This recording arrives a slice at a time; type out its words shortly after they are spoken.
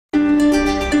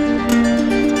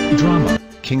drama,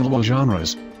 Qing Luo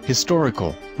genres,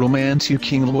 historical, romance.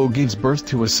 Qing Luo gives birth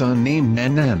to a son named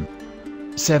Nan Nan.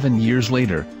 7 years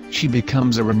later, she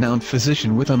becomes a renowned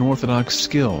physician with unorthodox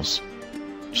skills.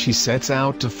 She sets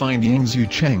out to find Yang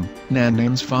Zucheng, Nan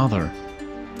Nan's father.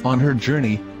 On her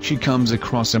journey, she comes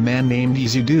across a man named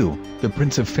Yizudu, the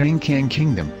prince of Fengkang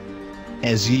Kingdom.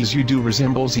 As Yizudu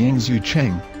resembles Yang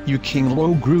Zucheng, Qing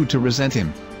Luo grew to resent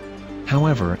him.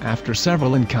 However, after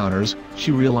several encounters,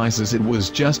 she realizes it was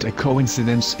just a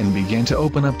coincidence and began to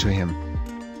open up to him.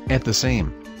 At the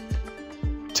same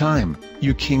time,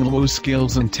 Qing Luo's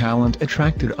skills and talent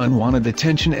attracted unwanted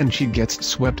attention and she gets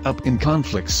swept up in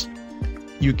conflicts.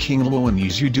 Qing Luo and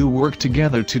Yizudu work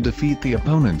together to defeat the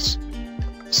opponents.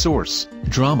 Source: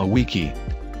 Drama Wiki.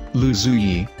 Lu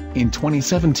Zuyi. In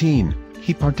 2017,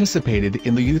 he participated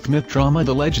in the youth myth drama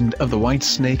The Legend of the White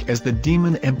Snake as the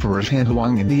demon emperor Shan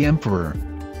Wang in The Emperor.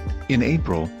 In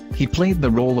April, he played the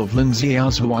role of Lin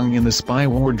Xiao's Wang in the spy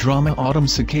war drama Autumn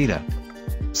Cicada.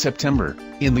 September,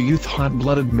 in the youth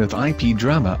hot-blooded myth IP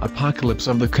drama Apocalypse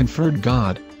of the Conferred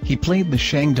God, he played the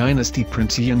Shang Dynasty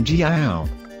Prince Yan Jiao.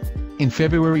 In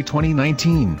February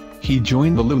 2019, he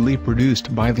joined the Luli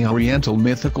produced by the Oriental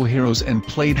Mythical Heroes and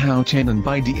played Hao Chen and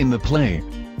Bai Di in the play.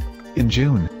 In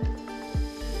June,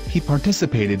 he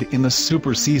participated in the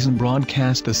super season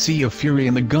broadcast The Sea of Fury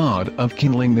and the God of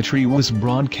Kindling. The Tree was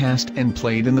broadcast and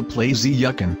played in the play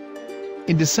Ziyukan.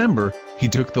 In December, he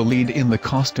took the lead in the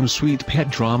costume suite pet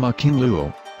drama Qing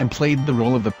Luo, and played the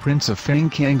role of the Prince of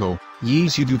Fengkang.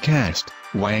 Yizudu cast,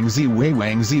 Wang Ziwei.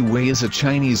 Wang Ziwei is a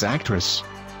Chinese actress.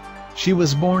 She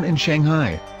was born in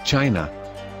Shanghai, China.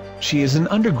 She is an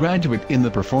undergraduate in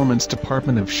the performance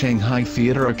department of Shanghai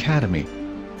Theatre Academy.